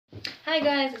Hi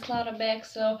guys, it's Laura back.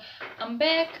 So I'm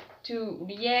back to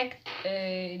react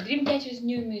Dreamcatcher's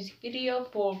new music video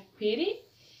for PIRI.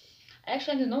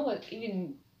 Actually, I don't know what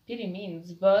even PIRI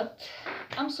means, but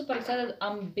I'm super excited.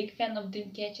 I'm a big fan of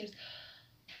Dreamcatchers.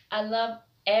 I love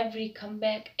every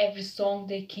comeback, every song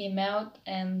they came out,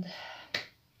 and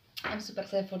I'm super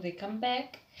excited for their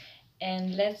comeback.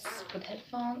 And let's put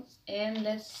headphones and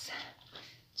let's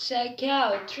check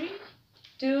out. 3,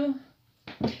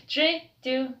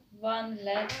 2, 1,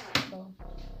 let's go.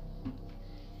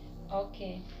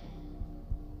 Okay.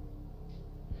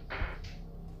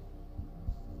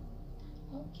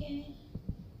 Okay.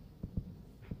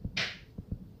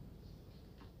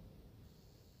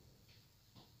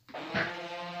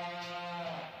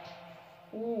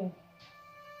 Ooh.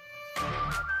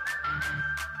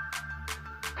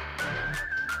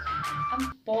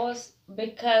 I'm paused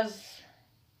because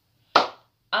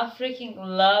I freaking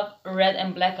love red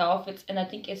and black outfits, and I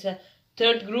think it's a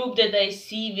third group that I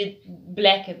see with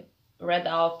black and red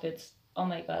outfits. Oh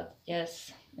my god,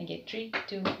 yes. Okay, 3,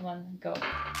 2, 1, go.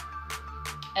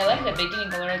 I like the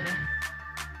beginning already.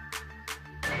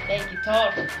 Thank you,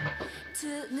 Thor.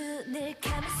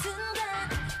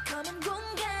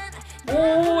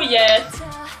 Oh yes.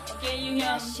 Okay, Yuhyun.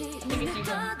 I think it's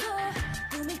Yuhyun.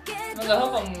 I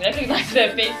hope I'm recognizing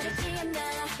their faces.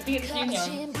 I think it's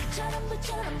Yuhyun.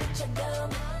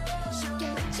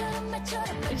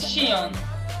 It's Shion.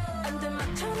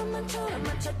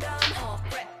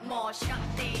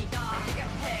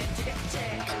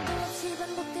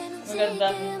 Maganda.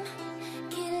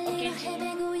 Okay,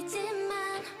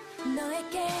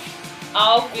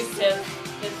 outfit says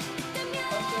this.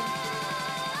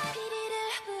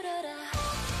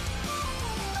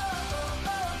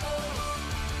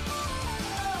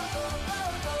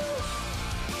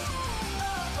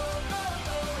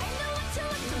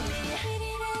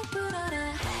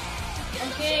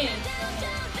 Okay. Okay.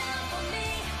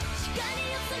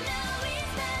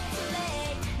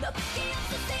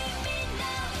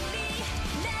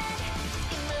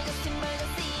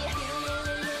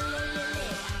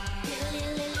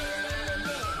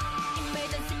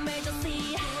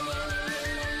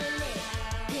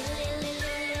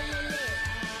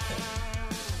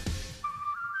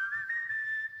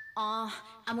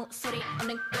 아무 소리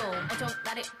없는 꿈 온통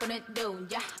나를 보내도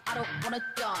yeah I don't wanna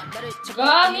die 너를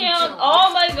Ganyan! Oh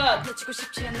my god! 놓치고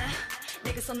싶지 않아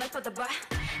내가 손을 뻗어봐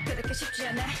그렇게 쉽지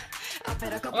않아 Oh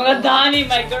my god, Dani,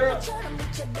 my girl!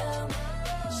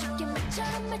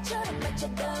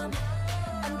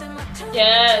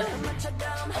 Yes!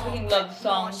 I freaking love the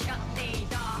song.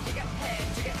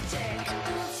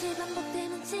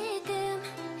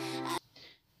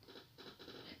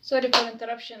 Sorry for the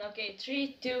interruption. Okay,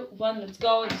 3, 2, 1, let's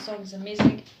go. The song is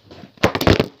amazing.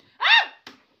 Ah!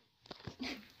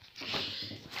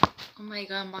 Oh my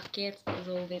god, my cat is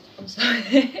all dead. I'm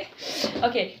sorry.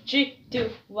 Okay, 3, 2,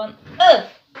 1.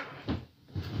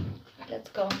 Let's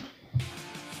go.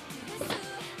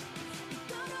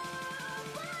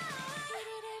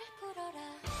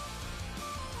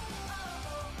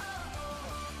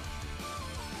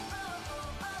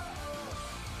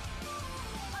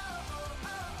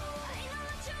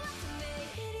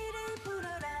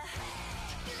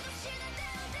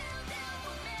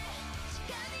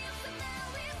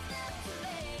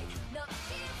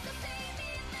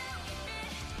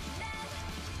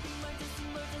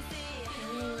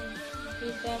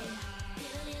 Them.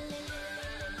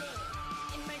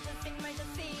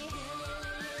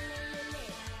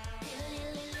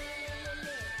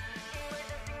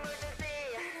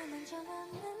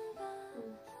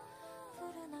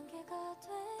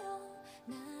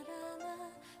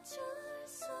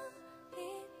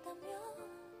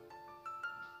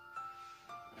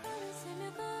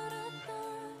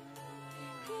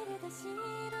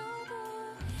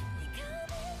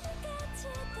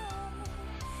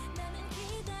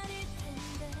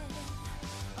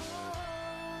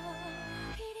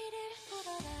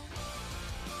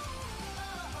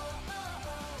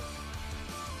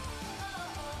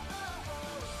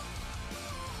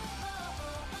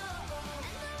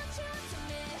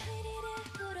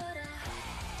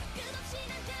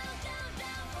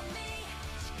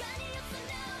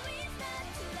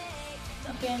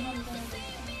 Okay, I'm done.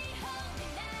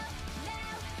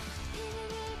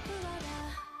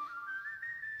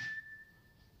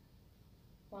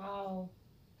 Wow.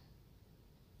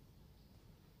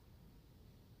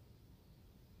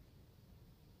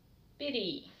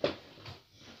 PIRI.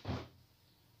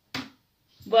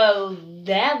 Well,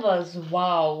 that was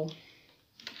wow.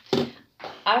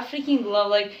 I freaking love,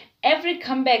 like, every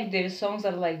comeback their songs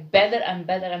are like better and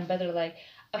better and better. Like,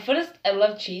 At first I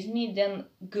loved Chase Me, then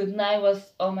Good Night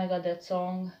was, oh my god, that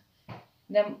song.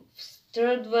 Then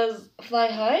third was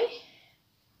Fly High.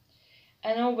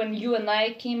 I know when You and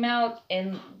I came out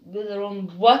and later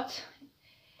on What,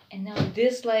 and now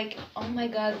this, like, oh my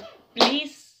god,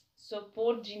 please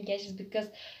support Dreamcatchers because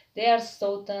they are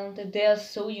so talented, they are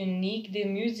so unique, their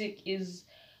music is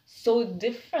so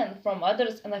different from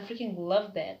others, and I freaking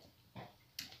love that.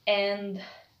 And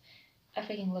I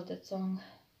freaking love that song.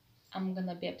 I'm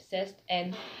gonna be obsessed,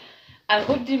 and I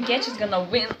hope Dreamcatcher is gonna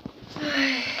win.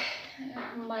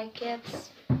 My cats.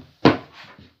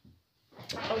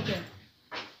 Okay,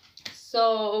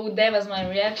 so that was my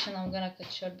reaction. I'm gonna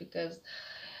cut short because,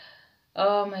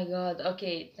 oh my god.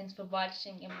 Okay, thanks for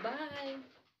watching and bye.